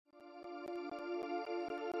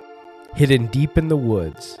Hidden deep in the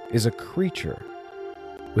woods is a creature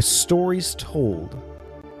with stories told,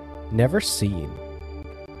 never seen,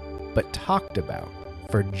 but talked about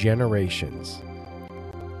for generations.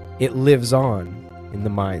 It lives on in the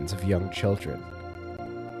minds of young children,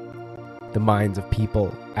 the minds of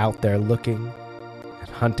people out there looking and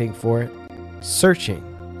hunting for it, searching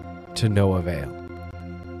to no avail.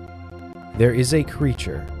 There is a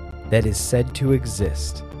creature that is said to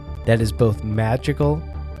exist that is both magical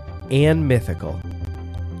and mythical,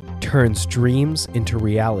 turns dreams into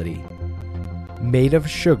reality, made of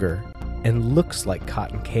sugar and looks like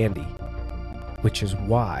cotton candy, which is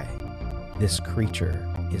why this creature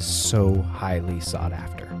is so highly sought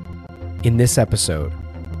after. In this episode,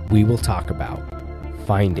 we will talk about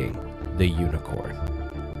finding the unicorn.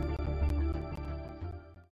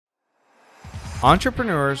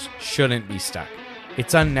 Entrepreneurs shouldn't be stuck.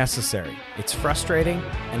 It's unnecessary, it's frustrating,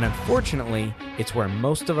 and unfortunately, it's where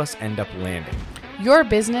most of us end up landing. Your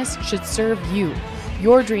business should serve you,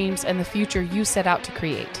 your dreams, and the future you set out to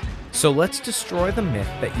create. So let's destroy the myth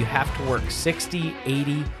that you have to work 60,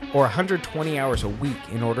 80, or 120 hours a week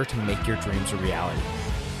in order to make your dreams a reality.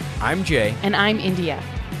 I'm Jay. And I'm India.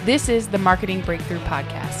 This is the Marketing Breakthrough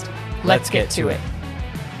Podcast. Let's get to it.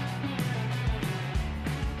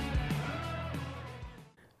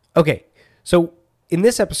 Okay, so in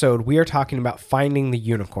this episode, we are talking about finding the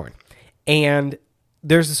unicorn. And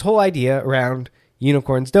there's this whole idea around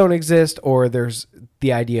unicorns don't exist, or there's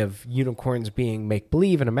the idea of unicorns being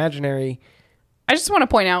make-believe and imaginary. I just want to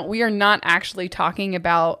point out, we are not actually talking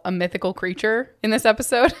about a mythical creature in this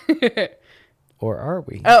episode. Or are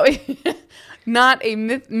we? Oh, not a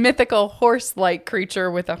mythical horse-like creature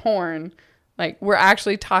with a horn. Like, we're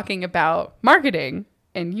actually talking about marketing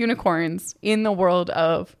and unicorns in the world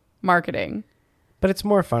of marketing. But it's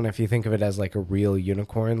more fun if you think of it as like a real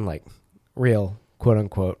unicorn, like real, quote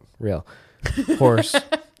unquote, real horse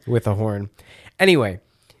with a horn. Anyway,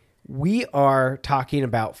 we are talking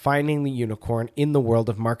about finding the unicorn in the world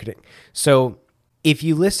of marketing. So if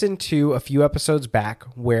you listen to a few episodes back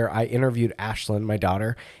where I interviewed Ashlyn, my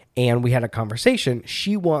daughter, and we had a conversation,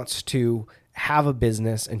 she wants to have a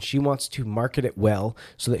business and she wants to market it well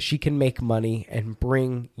so that she can make money and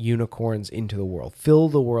bring unicorns into the world, fill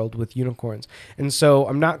the world with unicorns. And so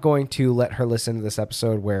I'm not going to let her listen to this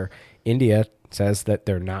episode where India says that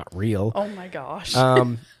they're not real. Oh my gosh.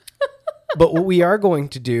 But what we are going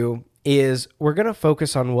to do is we're going to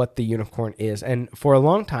focus on what the unicorn is. And for a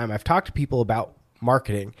long time, I've talked to people about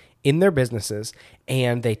marketing in their businesses,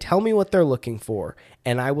 and they tell me what they're looking for.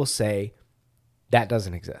 And I will say, that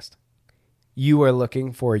doesn't exist. You are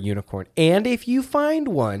looking for a unicorn. And if you find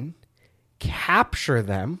one, capture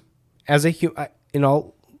them as in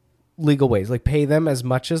all legal ways. Like, pay them as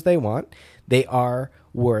much as they want. They are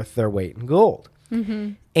worth their weight in gold.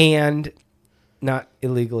 Mm-hmm. And not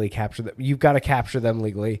illegally capture them. You've got to capture them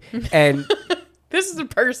legally. And this is a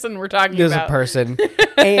person we're talking there's about. There's a person.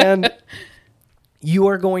 And you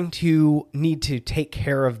are going to need to take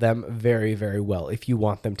care of them very, very well if you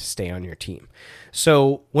want them to stay on your team.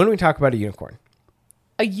 So when we talk about a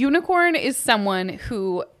unicorn is someone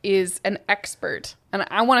who is an expert. And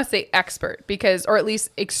I want to say expert because, or at least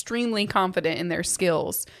extremely confident in their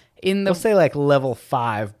skills. We'll say like level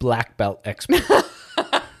 5 black belt expert.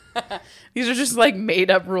 These are just like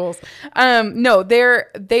made up rules. No, they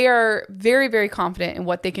are very, very confident in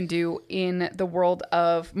what they can do in the world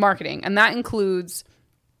of marketing. And that includes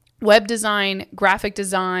web design, graphic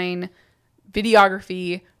design,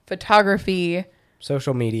 videography, photography,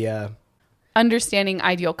 social media, understanding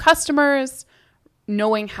ideal customers,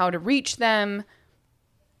 knowing how to reach them.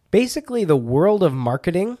 Basically, the world of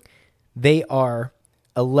marketing, they are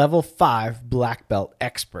a level 5 black belt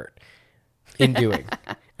expert in doing.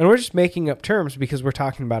 And we're just making up terms because we're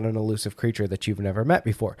talking about an elusive creature that you've never met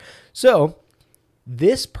before. So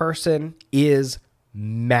this person is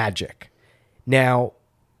magic. Now,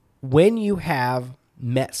 when you have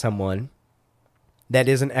met someone that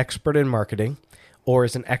is an expert in marketing or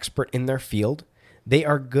is an expert in their field, they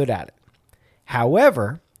are good at it.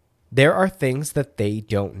 However, there are things that they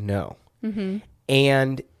don't know. Mm-hmm.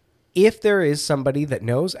 And if there is somebody that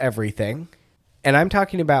knows everything, and I'm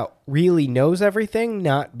talking about really knows everything,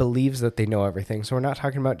 not believes that they know everything. So we're not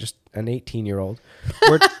talking about just an 18-year-old.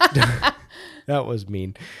 That was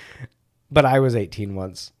mean. But I was 18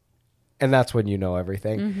 once. And that's when you know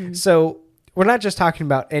everything. Mm-hmm. So we're not just talking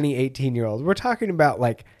about any 18-year-old. We're talking about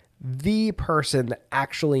like the person that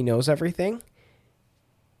actually knows everything.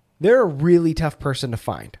 They're a really tough person to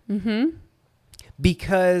find. Mm-hmm.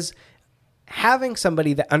 Because having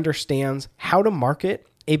somebody that understands how to market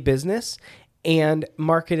a business and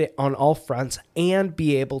market it on all fronts and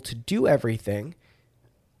be able to do everything,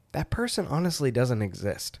 that person honestly doesn't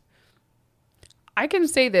exist. I can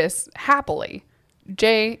say this happily.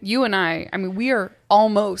 Jay, you and I mean, we are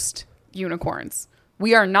almost unicorns.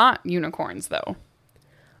 We are not unicorns, though.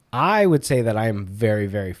 I would say that I am very,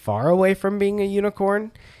 very far away from being a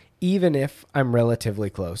unicorn, even if I'm relatively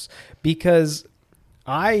close, because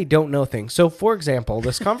I don't know things. So, for example,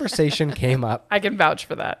 this conversation came up. I can vouch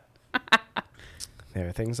for that. There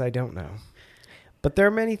are things I don't know, but there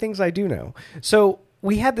are many things I do know. So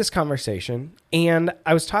we had this conversation, and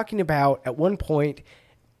I was talking about, at one point,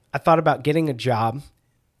 I thought about getting a job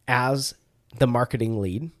as the marketing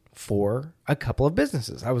lead for a couple of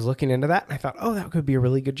businesses. I was looking into that, and I thought, oh, that could be a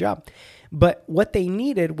really good job. But what they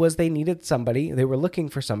needed was they were looking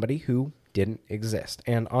for somebody who didn't exist.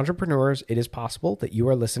 And entrepreneurs, it is possible that you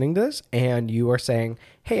are listening to this and you are saying,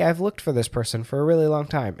 hey, I've looked for this person for a really long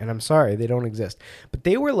time, and I'm sorry, they don't exist. But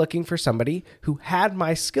they were looking for somebody who had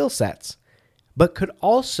my skill sets, but could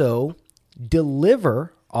also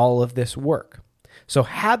deliver all of this work. So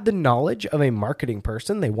had the knowledge of a marketing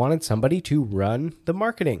person. They wanted somebody to run the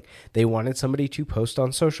marketing. They wanted somebody to post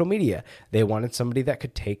on social media. They wanted somebody that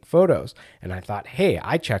could take photos. And I thought, hey,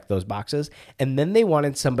 I checked those boxes. And then they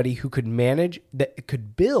wanted somebody who could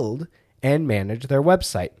build and manage their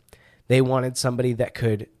website. They wanted somebody that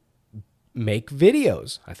could make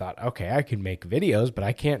videos. I thought, okay, I can make videos, but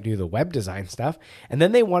I can't do the web design stuff. And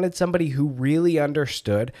then they wanted somebody who really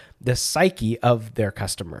understood the psyche of their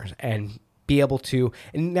customers and be able to,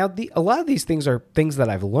 and now a lot of these things are things that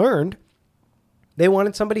I've learned. They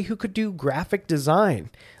wanted somebody who could do graphic design,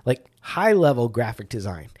 like high level graphic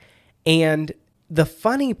design. And the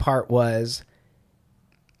funny part was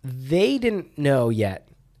they didn't know yet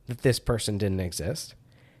that this person didn't exist.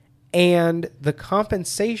 And the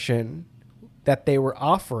compensation that they were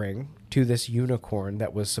offering to this unicorn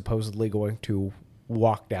that was supposedly going to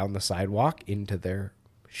walk down the sidewalk into their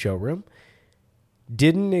showroom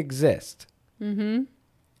didn't exist. Mm-hmm.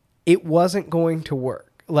 It wasn't going to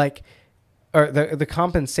work. Or the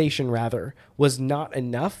compensation rather was not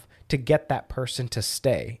enough to get that person to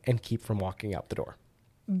stay and keep from walking out the door.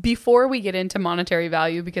 Before we get into monetary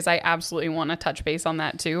value, because I absolutely want to touch base on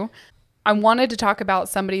that too, I wanted to talk about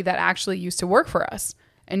somebody that actually used to work for us.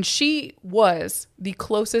 And she was the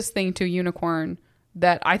closest thing to a unicorn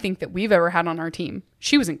that I think that we've ever had on our team.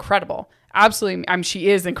 She was incredible. Absolutely. She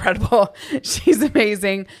is incredible. She's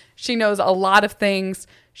amazing. She knows a lot of things.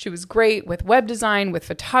 She was great with web design, with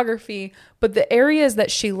photography, but the areas that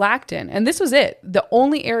she lacked in, and this was it, the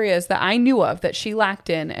only areas that I knew of that she lacked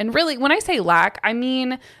in, and really when I say lack, I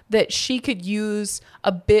mean that she could use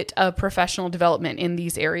a bit of professional development in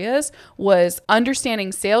these areas, was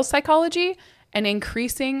understanding sales psychology and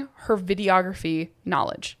increasing her videography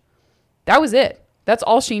knowledge. That was it. That's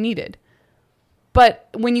all she needed. But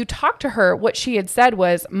when you talk to her, what she had said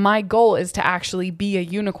was, my goal is to actually be a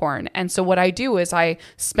unicorn. And so what I do is I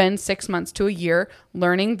spend 6 months to a year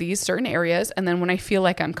learning these certain areas. And then when I feel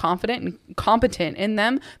like I'm confident and competent in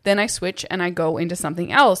them, then I switch and I go into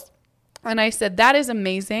something else. And I said, that is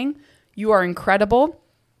amazing. You are incredible.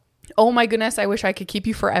 Oh my goodness, I wish I could keep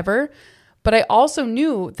you forever. But I also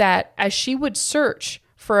knew that as she would search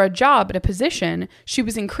for a job at a position, she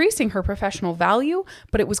was increasing her professional value,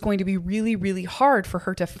 but it was going to be really, really hard for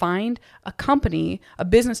her to find a company, a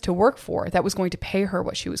business to work for that was going to pay her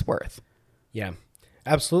what she was worth. Yeah,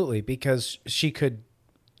 absolutely. Because she could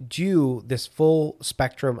do this full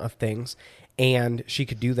spectrum of things and she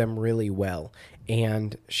could do them really well.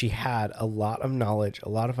 And she had a lot of knowledge, a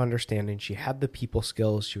lot of understanding. She had the people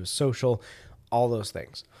skills. She was social, all those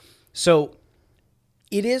things. So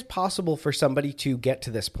it is possible for somebody to get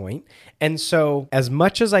to this point. And so as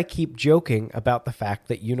much as I keep joking about the fact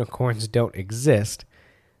that unicorns don't exist,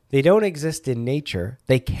 they don't exist in nature.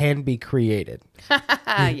 They can be created.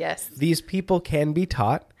 Yes. These people can be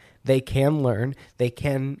taught. They can learn. They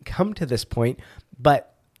can come to this point.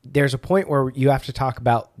 But there's a point where you have to talk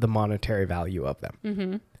about the monetary value of them.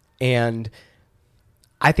 Mm-hmm. And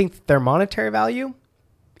I think their monetary value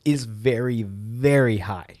is very, very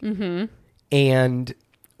high. Mm-hmm. And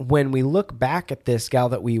when we look back at this gal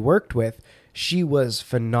that we worked with, she was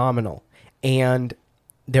phenomenal. And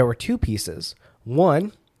there were two pieces.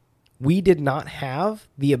 One, we did not have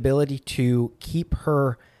the ability to keep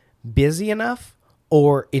her busy enough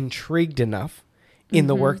or intrigued enough in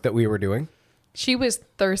the work that we were doing. She was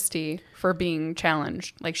thirsty for being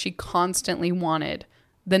challenged. Like she constantly wanted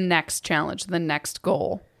the next challenge, the next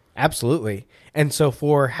goal. Absolutely. And so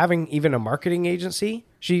for having even a marketing agency,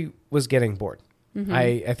 she was getting bored.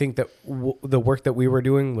 I think that the work that we were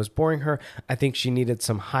doing was boring her. I think she needed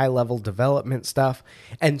some high level development stuff.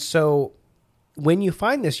 And so when you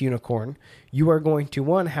find this unicorn, you are going to,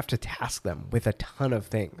 one, have to task them with a ton of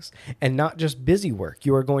things, and not just busy work.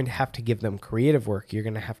 You are going to have to give them creative work. You're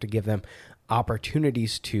going to have to give them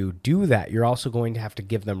opportunities to do that. You're also going to have to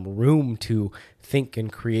give them room to think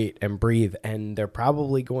and create and breathe. And they're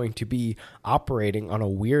probably going to be operating on a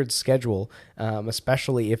weird schedule,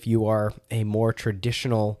 especially if you are a more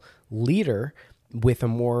traditional leader with a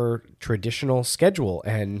more traditional schedule.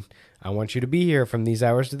 And I want you to be here from these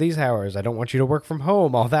hours to these hours. I don't want you to work from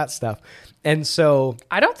home, all that stuff. And so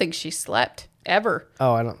I don't think she slept ever.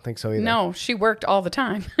 Oh, I don't think so either. No, she worked all the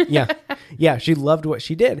time. Yeah, she loved what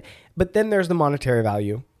she did. But then there's the monetary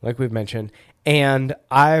value, like we've mentioned. And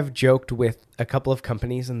I've joked with a couple of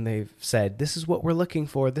companies, and they've said, this is what we're looking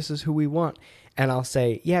for. This is who we want. And I'll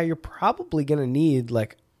say, yeah, you're probably going to need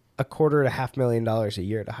like $250,000 to $500,000 a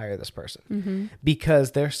year to hire this person,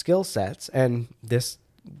 because their skill sets, and this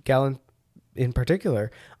gal in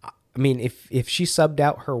particular, I mean, if she subbed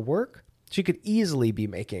out her work, she could easily be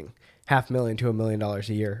making $500,000 to $1 million a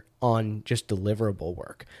year on just deliverable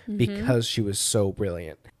work, because she was so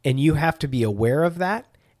brilliant. And you have to be aware of that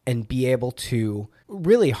and be able to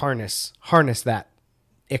really harness that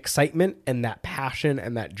excitement and that passion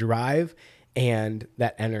and that drive and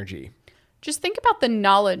that energy. Just think about the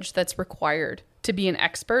knowledge that's required to be an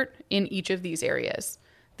expert in each of these areas.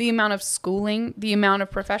 The amount of schooling, the amount of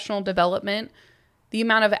professional development, the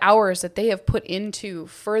amount of hours that they have put into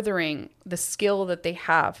furthering the skill that they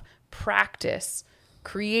have, practice,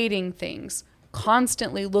 creating things,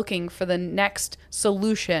 constantly looking for the next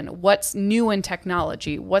solution, what's new in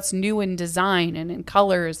technology, what's new in design and in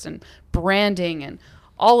colors and branding and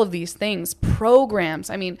all of these things, programs.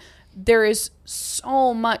 I mean, there is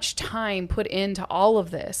so much time put into all of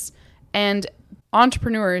this. And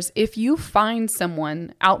entrepreneurs, if you find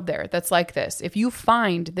someone out there that's like this, if you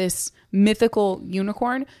find this mythical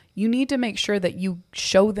unicorn, you need to make sure that you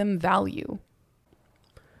show them value.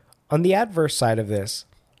 On the adverse side of this,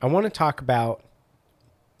 I want to talk about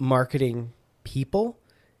marketing people,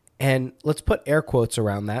 and let's put air quotes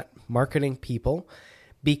around that, marketing people,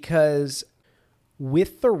 because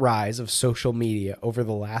with the rise of social media over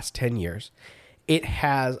the last 10 years, it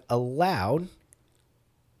has allowed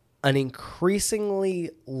an increasingly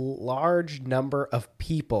large number of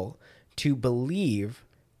people to believe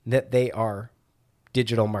that they are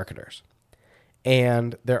digital marketers.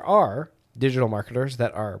 And there are digital marketers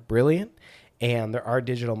that are brilliant, and there are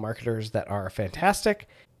digital marketers that are fantastic,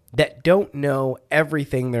 that don't know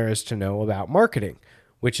everything there is to know about marketing,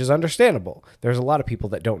 which is understandable. There's a lot of people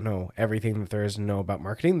that don't know everything that there is to know about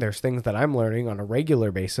marketing. There's things that I'm learning on a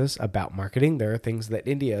regular basis about marketing. There are things that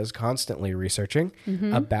India is constantly researching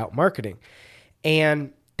about marketing.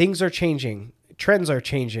 And things are changing. Trends are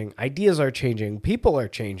changing. Ideas are changing. People are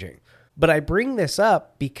changing. But I bring this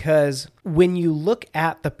up because when you look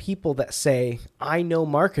at the people that say, I know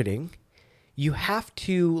marketing, you have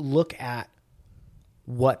to look at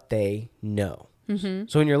what they know.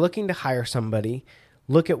 So when you're looking to hire somebody,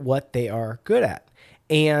 look at what they are good at.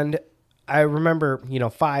 And I remember,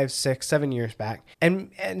 5, 6, 7 years back,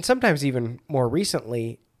 and sometimes even more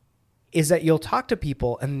recently, is that you'll talk to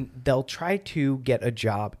people and they'll try to get a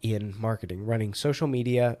job in marketing, running social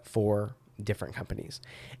media for different companies.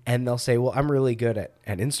 And they'll say, well, I'm really good at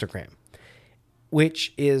Instagram,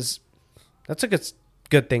 which that's a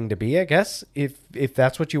good thing to be, I guess, if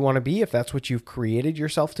that's what you want to be, if that's what you've created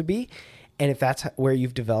yourself to be, and if that's where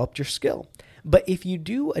you've developed your skill. But if you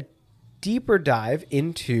do a deeper dive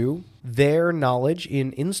into their knowledge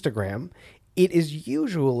in Instagram, it is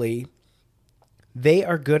usually they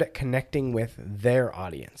are good at connecting with their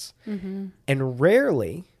audience. And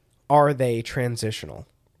rarely are they transitional.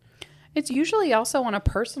 It's usually also on a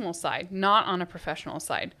personal side, not on a professional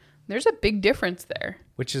side. There's a big difference there.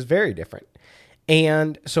 Which is very different.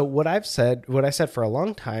 And so what I said for a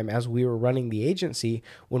long time as we were running the agency,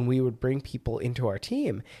 when we would bring people into our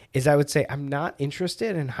team, is I would say, I'm not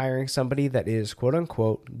interested in hiring somebody that is quote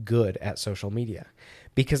unquote good at social media,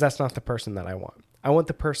 because that's not the person that I want. I want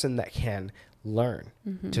the person that can learn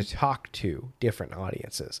to talk to different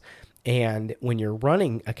audiences. And when you're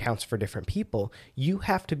running accounts for different people, you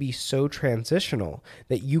have to be so transitional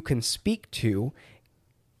that you can speak to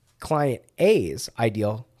client A's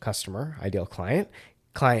ideal customer, ideal client,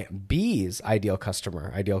 client B's ideal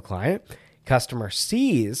customer, ideal client, customer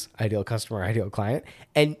C's ideal customer, ideal client.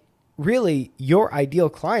 And really, your ideal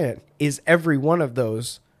client is every one of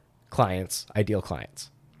those clients' ideal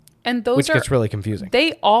clients. And those which gets really confusing.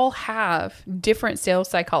 They all have different sales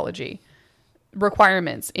psychology.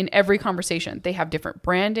 requirements in every conversation. They have different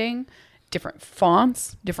branding, different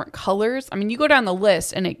fonts, different colors. I mean, you go down the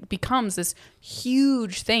list and it becomes this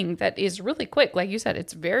huge thing that is really quick. Like you said,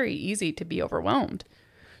 it's very easy to be overwhelmed.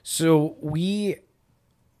 So we're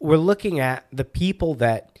looking at the people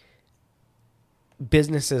that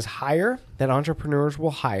businesses hire, that entrepreneurs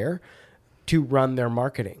will hire to run their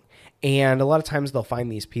marketing. And a lot of times they'll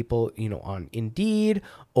find these people, on Indeed,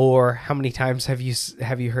 or how many times have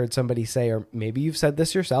you heard somebody say, or maybe you've said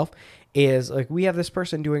this yourself, is like, we have this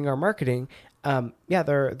person doing our marketing.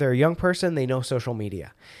 They're a young person. They know social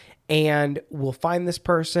media, and we'll find this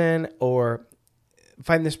person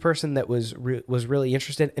that was really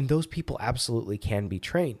interested. And those people absolutely can be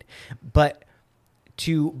trained, but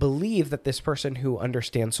to believe that this person who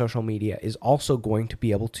understands social media is also going to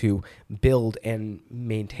be able to build and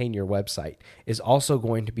maintain your website, is also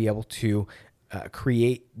going to be able to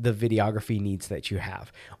create the videography needs that you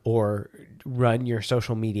have, or run your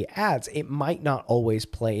social media ads, it might not always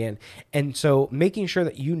play in. And so making sure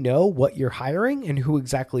that you know what you're hiring and who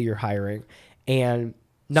exactly you're hiring, and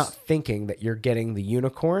not thinking that you're getting the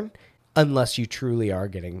unicorn unless you truly are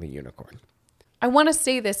getting the unicorn. I want to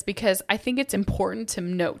say this because I think it's important to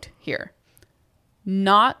note here.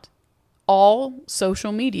 Not all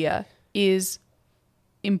social media is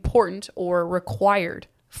important or required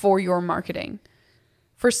for your marketing.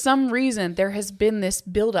 For some reason, there has been this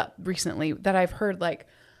buildup recently that I've heard, like,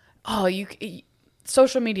 oh,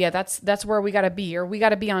 social media, that's where we got to be, or we got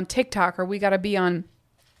to be on TikTok, or we got to be on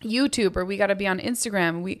YouTube, or we got to be on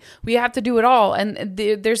Instagram. We have to do it all. And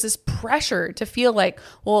there's this pressure to feel like,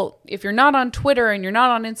 well, if you're not on Twitter, and you're not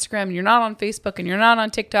on Instagram, and you're not on Facebook, and you're not on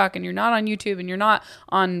TikTok, and you're not on YouTube, and you're not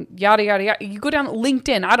on yada, yada, yada, you go down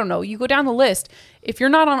LinkedIn, I don't know, you go down the list. If you're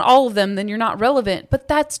not on all of them, then you're not relevant. But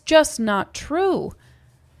that's just not true.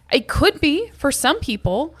 It could be for some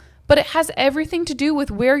people, but it has everything to do with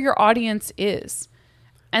where your audience is.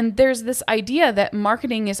 And there's this idea that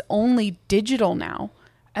marketing is only digital now.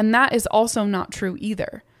 And that is also not true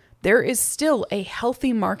either. There is still a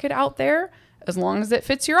healthy market out there, as long as it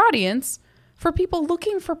fits your audience, for people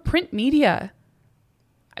looking for print media.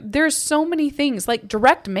 There's so many things like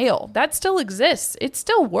direct mail. That still exists. It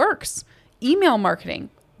still works. Email marketing,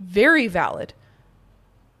 very valid.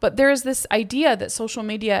 But there is this idea that social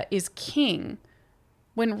media is king,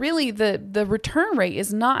 when really the return rate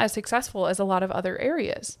is not as successful as a lot of other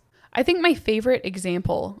areas. I think my favorite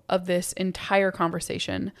example of this entire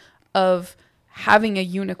conversation of having a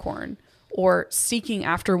unicorn or seeking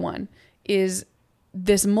after one is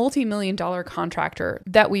this multi-million-dollar contractor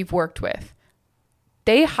that we've worked with.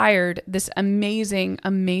 They hired this amazing,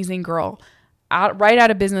 amazing girl right out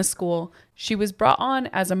of business school. She was brought on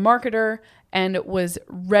as a marketer and was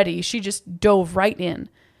ready. She just dove right in.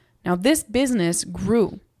 Now, this business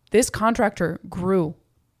grew. This contractor grew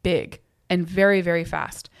big and very, very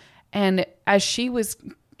fast. And as she was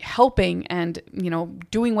helping and,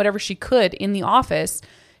 doing whatever she could in the office,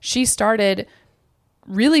 she started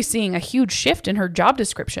really seeing a huge shift in her job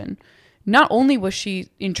description. Not only was she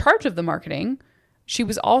in charge of the marketing, she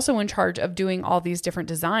was also in charge of doing all these different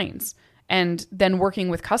designs and then working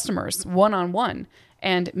with customers one-on-one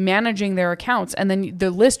and managing their accounts. And then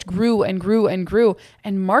the list grew and grew and grew,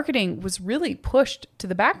 and marketing was really pushed to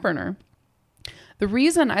the back burner. The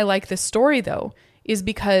reason I like this story, though, is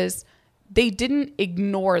because they didn't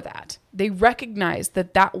ignore that. They recognized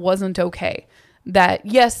that that wasn't okay. That,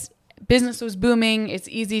 yes, business was booming. It's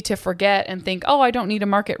easy to forget and think, oh, I don't need to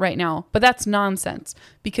market right now. But that's nonsense,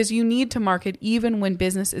 because you need to market even when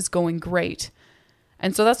business is going great.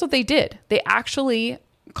 And so that's what they did. They actually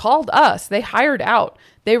called us. They hired out.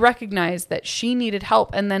 They recognized that she needed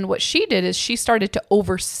help. And then what she did is she started to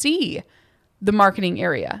oversee the marketing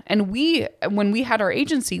area. And when we had our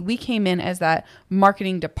agency, we came in as that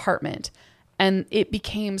marketing department, and it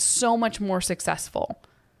became so much more successful.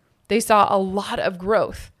 They saw a lot of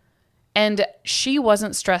growth, and she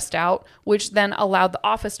wasn't stressed out, which then allowed the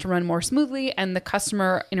office to run more smoothly and the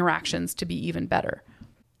customer interactions to be even better.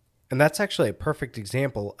 And that's actually a perfect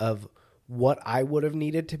example of what I would have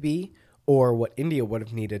needed to be, or what India would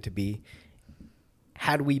have needed to be,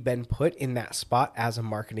 had we been put in that spot as a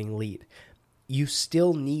marketing lead. You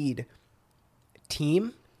still need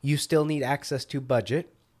team. You still need access to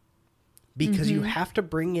budget, because you have to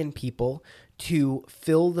bring in people to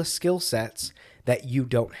fill the skill sets that you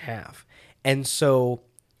don't have. And so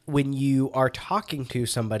when you are talking to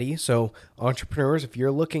somebody, so entrepreneurs, if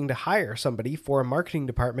you're looking to hire somebody for a marketing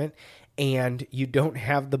department and you don't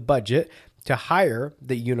have the budget to hire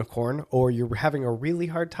the unicorn, or you're having a really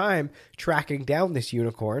hard time tracking down this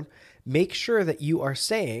unicorn, make sure that you are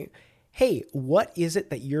saying, hey, what is it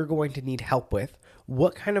that you're going to need help with?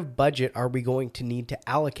 What kind of budget are we going to need to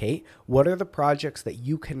allocate? What are the projects that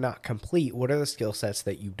you cannot complete? What are the skill sets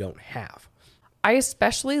that you don't have? I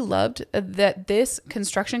especially loved that this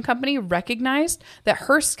construction company recognized that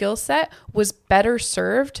her skill set was better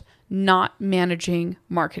served not managing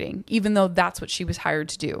marketing, even though that's what she was hired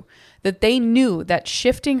to do. That they knew that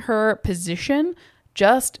shifting her position,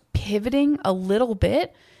 just pivoting a little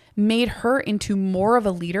bit, made her into more of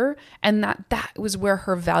a leader, and that was where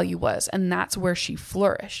her value was, and that's where she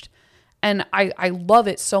flourished. And I love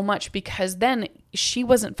it so much because then she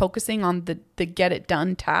wasn't focusing on the get it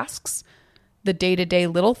done tasks, the day-to-day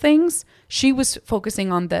little things. She was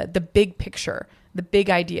focusing on the big picture, the big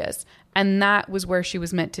ideas. And that was where she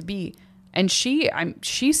was meant to be. And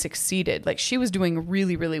she succeeded. Like, she was doing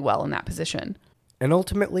really, really well in that position. And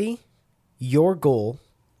ultimately, your goal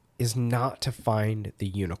is not to find the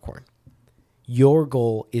unicorn. Your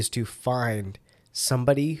goal is to find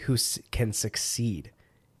somebody who can succeed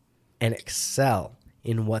and excel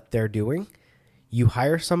in what they're doing. You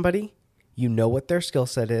hire somebody, you know what their skill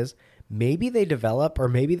set is. Maybe they develop or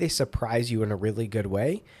maybe they surprise you in a really good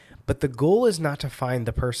way. But the goal is not to find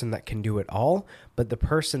the person that can do it all, but the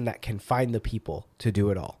person that can find the people to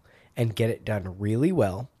do it all and get it done really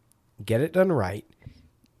well, get it done right,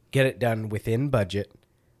 get it done within budget,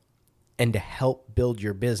 and to help build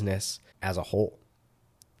your business as a whole.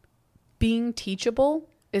 Being teachable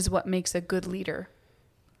is what makes a good leader.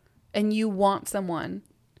 And you want someone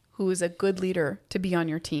who is a good leader to be on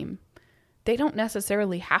your team. They don't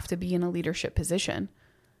necessarily have to be in a leadership position.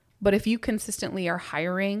 But if you consistently are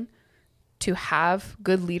hiring to have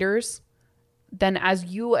good leaders, then as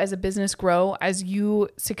you as a business grow, as you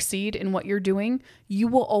succeed in what you're doing, you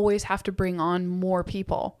will always have to bring on more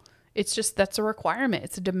people. It's just, that's a requirement.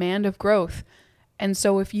 It's a demand of growth. And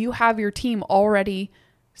so if you have your team already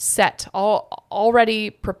set, already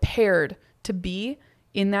prepared to be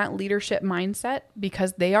in that leadership mindset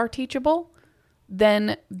because they are teachable,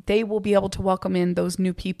 then they will be able to welcome in those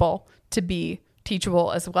new people to be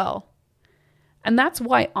teachable as well. And that's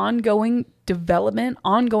why ongoing development,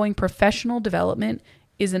 ongoing professional development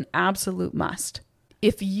is an absolute must.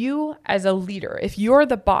 If you as a leader, if you're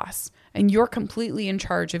the boss and you're completely in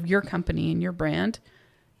charge of your company and your brand,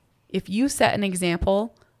 if you set an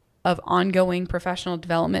example of ongoing professional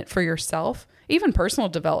development for yourself, even personal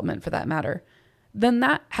development for that matter, then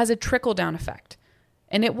that has a trickle-down effect.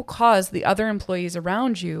 And it will cause the other employees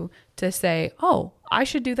around you to say, oh, I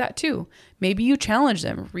should do that too. Maybe you challenge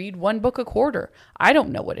them, read one book a quarter. I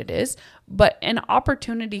don't know what it is, but an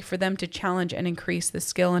opportunity for them to challenge and increase the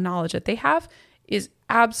skill and knowledge that they have is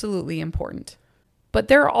absolutely important. But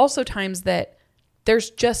there are also times that there's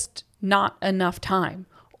just not enough time,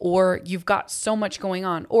 or you've got so much going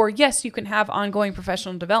on, or yes, you can have ongoing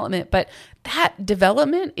professional development, but that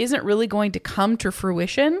development isn't really going to come to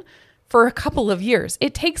fruition for a couple of years.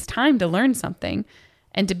 It takes time to learn something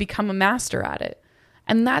and to become a master at it.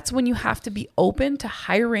 And that's when you have to be open to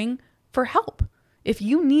hiring for help. If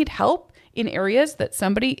you need help in areas that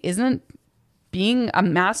somebody isn't being a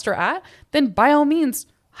master at, then by all means,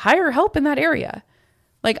 hire help in that area.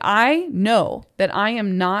 Like, I know that I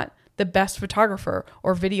am not the best photographer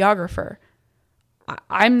or videographer.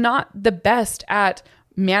 I'm not the best at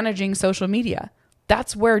managing social media.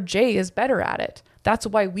 That's where Jay is better at it. That's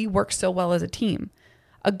why we work so well as a team.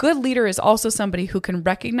 A good leader is also somebody who can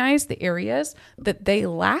recognize the areas that they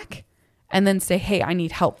lack and then say, hey, I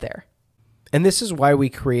need help there. And this is why we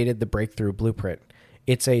created the Breakthrough Blueprint.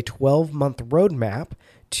 It's a 12-month roadmap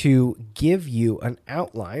to give you an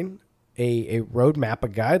outline, a roadmap, a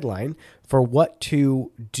guideline for what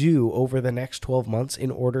to do over the next 12 months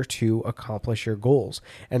in order to accomplish your goals.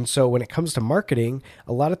 And so when it comes to marketing,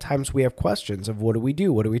 a lot of times we have questions of what do we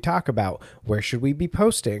do? What do we talk about? Where should we be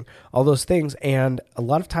posting? All those things. And a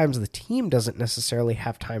lot of times the team doesn't necessarily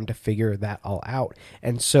have time to figure that all out.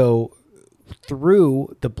 And so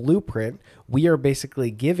through the blueprint, we are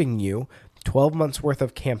basically giving you 12 months worth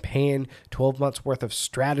of campaign, 12 months worth of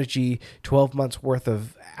strategy, 12 months worth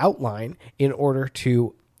of outline in order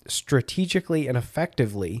to strategically and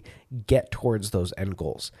effectively get towards those end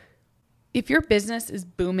goals. If your business is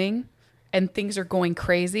booming and things are going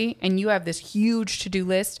crazy and you have this huge to-do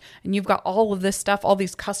list and you've got all of this stuff, all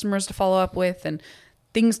these customers to follow up with and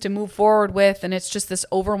things to move forward with, and it's just this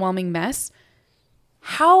overwhelming mess,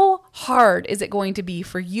 how hard is it going to be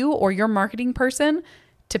for you or your marketing person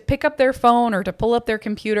to pick up their phone or to pull up their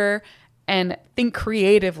computer and think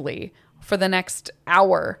creatively for the next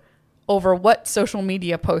hour over what social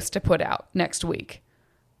media post to put out next week?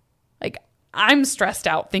 Like, I'm stressed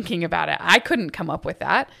out thinking about it. I couldn't come up with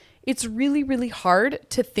that. It's really, really hard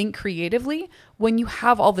to think creatively when you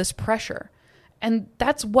have all this pressure. And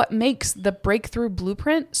that's what makes the Breakthrough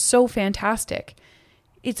Blueprint so fantastic.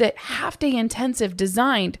 It's a half-day intensive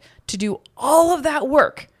designed to do all of that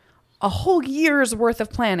work, a whole year's worth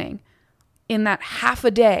of planning in that half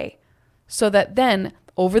a day, so that then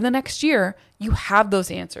over the next year, you have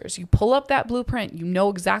those answers. You pull up that blueprint, you know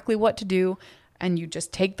exactly what to do, and you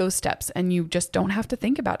just take those steps and you just don't have to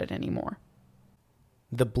think about it anymore.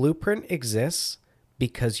 The blueprint exists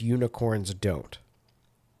because unicorns don't.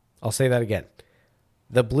 I'll say that again.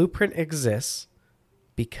 The blueprint exists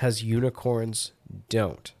because unicorns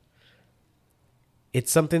don't.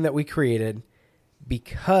 It's something that we created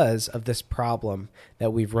because of this problem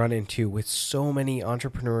that we've run into with so many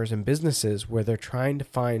entrepreneurs and businesses where they're trying to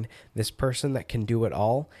find this person that can do it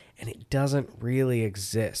all, and it doesn't really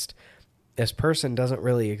exist. This person doesn't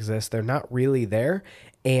really exist. They're not really there.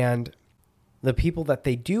 And the people that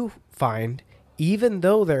they do find, even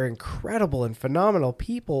though they're incredible and phenomenal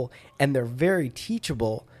people and they're very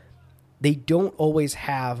teachable, they don't always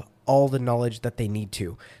have all the knowledge that they need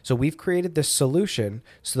to. So we've created this solution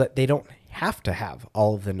so that they don't have to have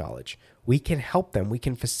all of the knowledge. We can help them. We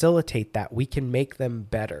can facilitate that. We can make them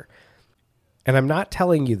better. And I'm not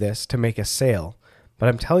telling you this to make a sale, but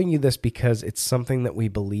I'm telling you this because it's something that we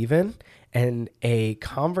believe in and a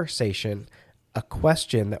conversation, a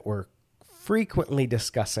question that we're frequently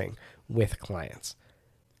discussing with clients.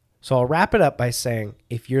 So I'll wrap it up by saying,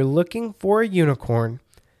 if you're looking for a unicorn,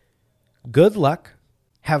 good luck,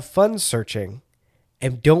 have fun searching,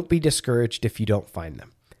 and don't be discouraged if you don't find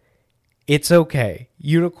them. It's okay.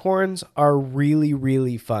 Unicorns are really,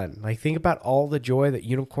 really fun. Like, think about all the joy that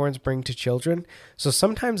unicorns bring to children. So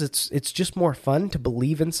sometimes it's just more fun to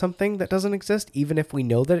believe in something that doesn't exist, even if we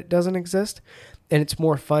know that it doesn't exist. And it's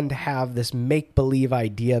more fun to have this make-believe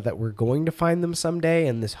idea that we're going to find them someday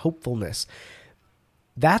and this hopefulness.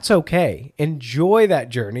 That's okay. Enjoy that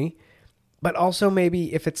journey. But also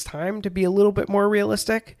maybe if it's time to be a little bit more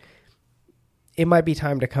realistic, it might be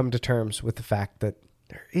time to come to terms with the fact that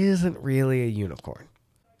there isn't really a unicorn.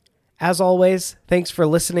 As always, thanks for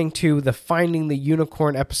listening to the Finding the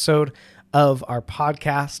Unicorn episode of our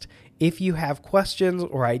podcast. If you have questions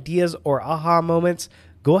or ideas or aha moments,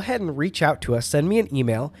 go ahead and reach out to us. Send me an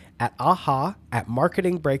email at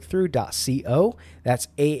aha@marketingbreakthrough.co. That's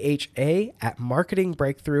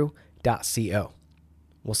AHA@marketingbreakthrough.co.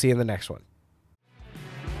 We'll see you in the next one.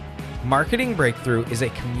 Marketing Breakthrough is a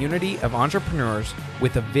community of entrepreneurs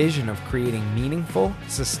with a vision of creating meaningful,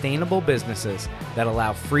 sustainable businesses that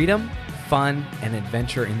allow freedom, fun, and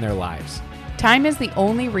adventure in their lives. Time is the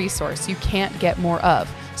only resource you can't get more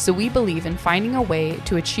of, so we believe in finding a way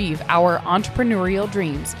to achieve our entrepreneurial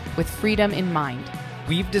dreams with freedom in mind.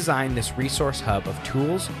 We've designed this resource hub of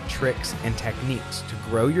tools, tricks, and techniques to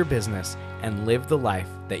grow your business and live the life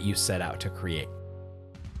that you set out to create.